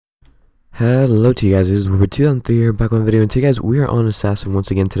Hello to you guys, this is Robert 2003 here, back on a video, and today guys, we are on Assassin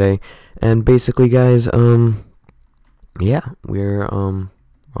once again today, and basically guys, yeah, we're on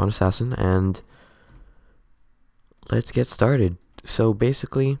Assassin, and let's get started. So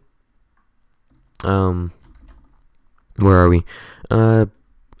basically, where are we?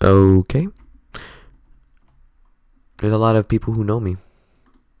 Okay, there's a lot of people who know me,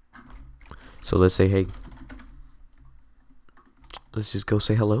 so let's say hey, let's just go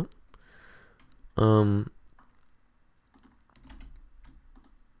say hello.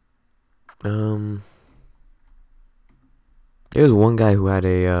 There was one guy who had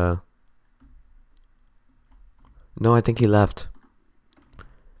a, no, I think he left.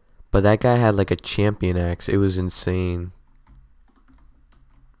 But that guy had like a champion axe. It was insane.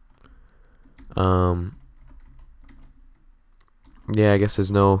 Yeah, I guess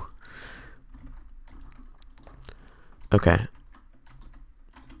there's no. Okay.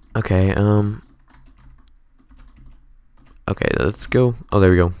 Okay, okay, let's go. Oh,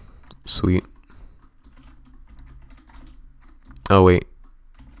 there we go. Sweet. Oh, wait.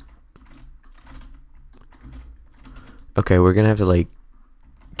 Okay, we're gonna have to, like,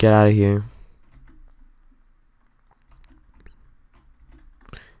 get out of here.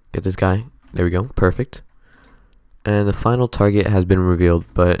 Get this guy. There we go. Perfect. And the final target has been revealed,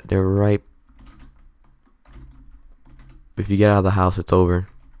 but they're right. If you get out of the house, it's over.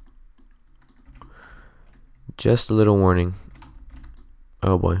 Just a little warning.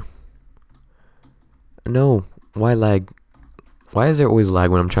 Oh boy. No. Why lag? Why is there always lag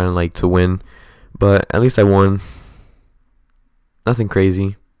when I'm trying to, like, to win? But at least I won. Nothing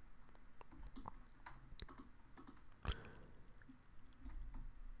crazy.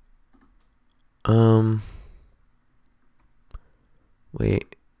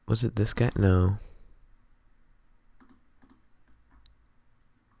 Wait. Was it this guy? No.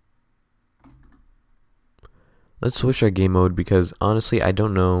 Let's switch our game mode because honestly I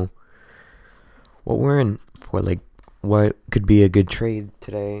don't know what we're in for, like what could be a good trade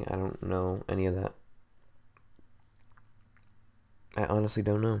today. I don't know any of that. I honestly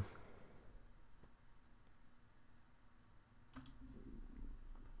don't know.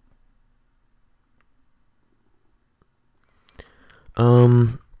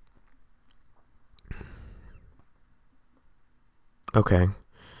 Okay.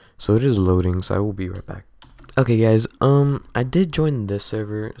 So it is loading, so I will be right back. Okay guys, I did join this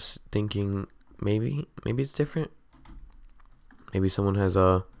server thinking maybe it's different. Maybe someone has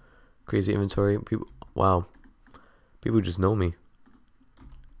a crazy inventory. People, wow. People just know me.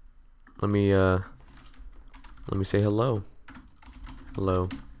 Let me say hello. Hello.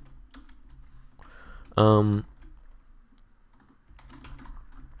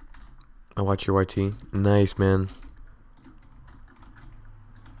 I watch your YT. Nice, man.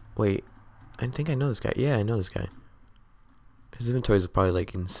 Wait, I think I know this guy. Yeah, I know this guy. His inventory is probably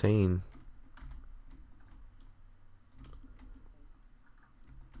like insane.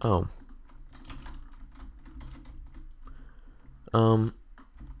 Oh.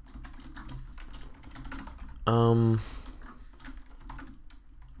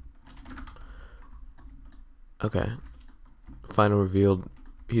 Okay. Final revealed.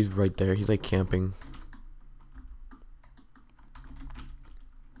 He's right there. He's like camping.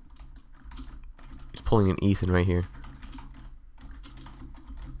 He's pulling an Ethan right here.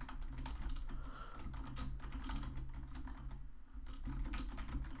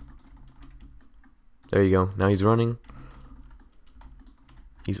 There you go. Now he's running.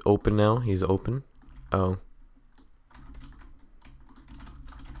 He's open now. He's open. Oh.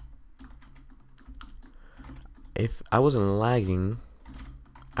 If I wasn't lagging,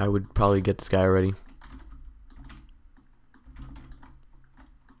 I would probably get this guy already.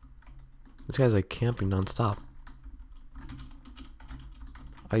 This guy's like camping non-stop.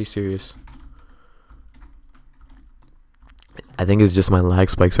 Are you serious? I think it's just my lag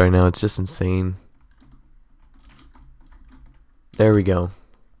spikes right now. It's just insane. There we go.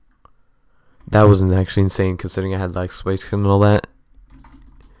 That wasn't actually insane considering I had lag spikes and all that.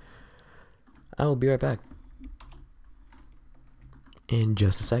 I will be right back in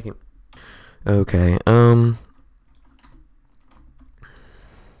just a second. Okay, I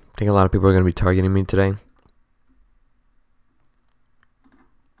think a lot of people are going to be targeting me today.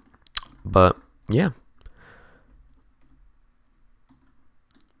 But, yeah.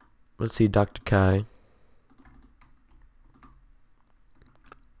 Let's see, Dr. Kai.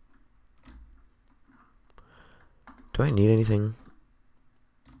 Do I need anything?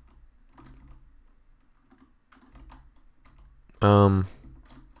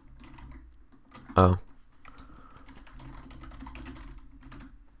 Oh.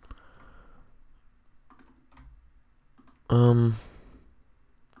 Um.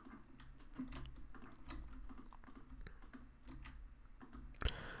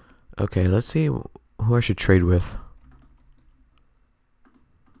 Okay, let's see who I should trade with.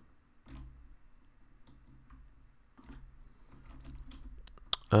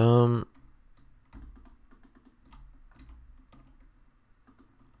 Um.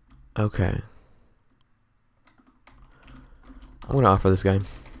 Okay. I'm gonna offer this guy.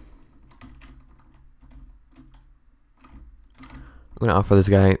 I'm gonna offer this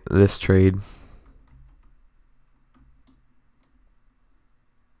guy this trade.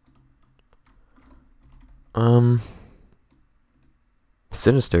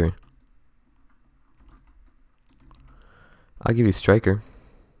 Sinister. I'll give you Striker.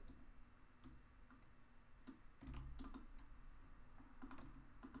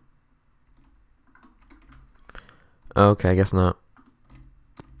 Okay, I guess not.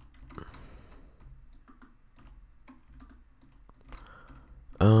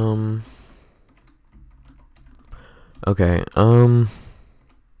 Okay,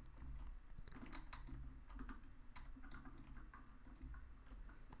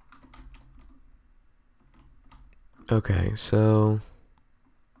 okay, so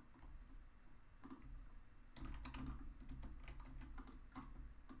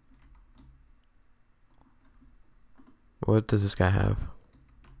what does this guy have?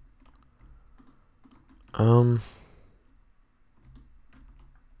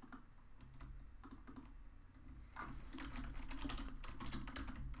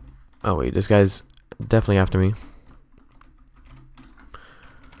 Oh wait, this guy's definitely after me.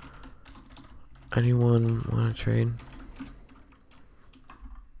 Anyone want to trade?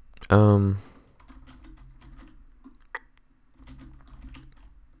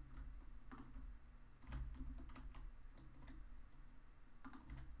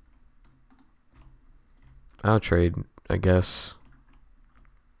 I'll trade, I guess.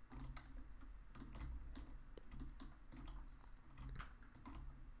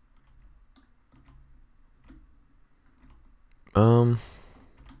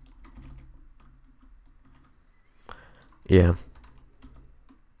 Yeah.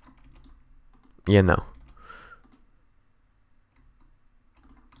 Yeah, no.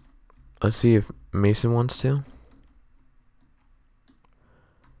 Let's see if Mason wants to.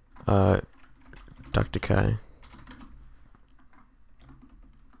 Dr. Kai.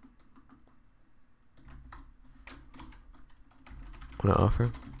 Want to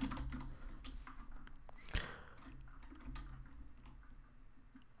offer?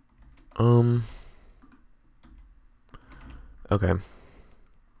 Okay.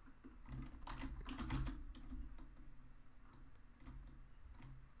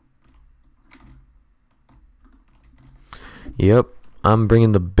 Yep, I'm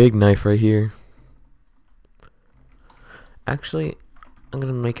bringing the big knife right here. Actually, I'm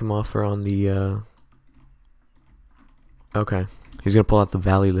gonna make him offer on the, okay. He's gonna pull out the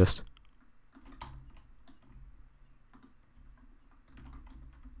Valley list.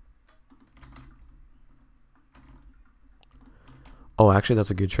 Oh, actually, that's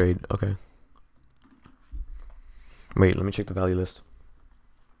a good trade. Okay. Wait, let me check the Valley list.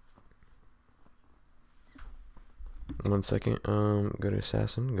 1 second. Go to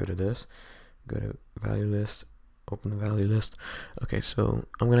Assassin. Go to this. Go to Value list. Open the Value list. Okay, so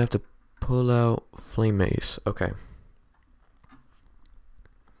I'm gonna have to pull out Flame Mace. Okay.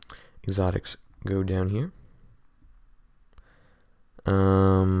 Exotics. Go down here.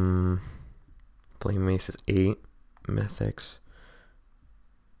 Flame Mace is 8. Mythics.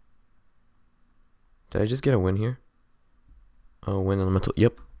 Did I just get a win here? Oh, win elemental.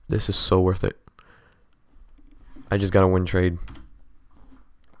 Yep. This is so worth it. I just got a win trade.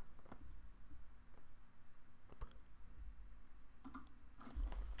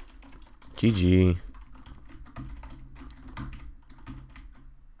 GG.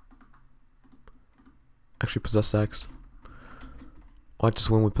 Actually, possessed axe. Oh, I just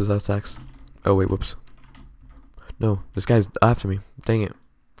win with possessed axe. Oh, wait, whoops. No, this guy's after me. Dang it.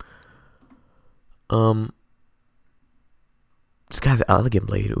 This guy's elegant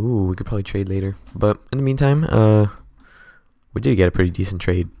blade. Ooh, we could probably trade later. But in the meantime, we did get a pretty decent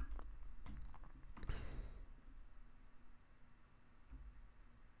trade.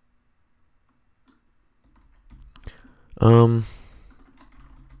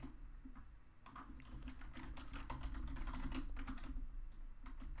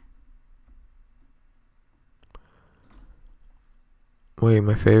 Wait,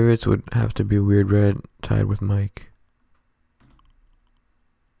 my favorites would have to be Weird Red tied with Mike.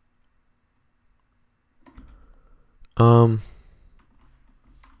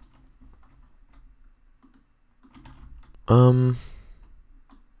 Um,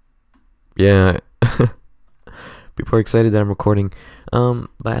 yeah. People are excited that I'm recording.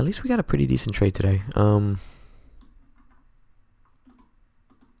 But at least we got a pretty decent trade today.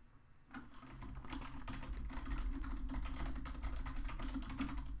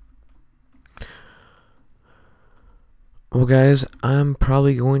 Well, guys, I'm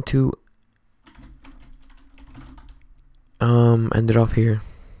probably going to end it off here.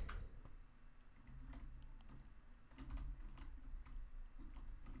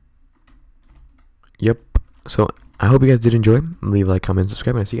 Yep. So I hope you guys did enjoy. Leave a like, comment,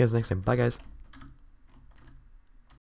 subscribe, and I'll see you guys next time. Bye, guys.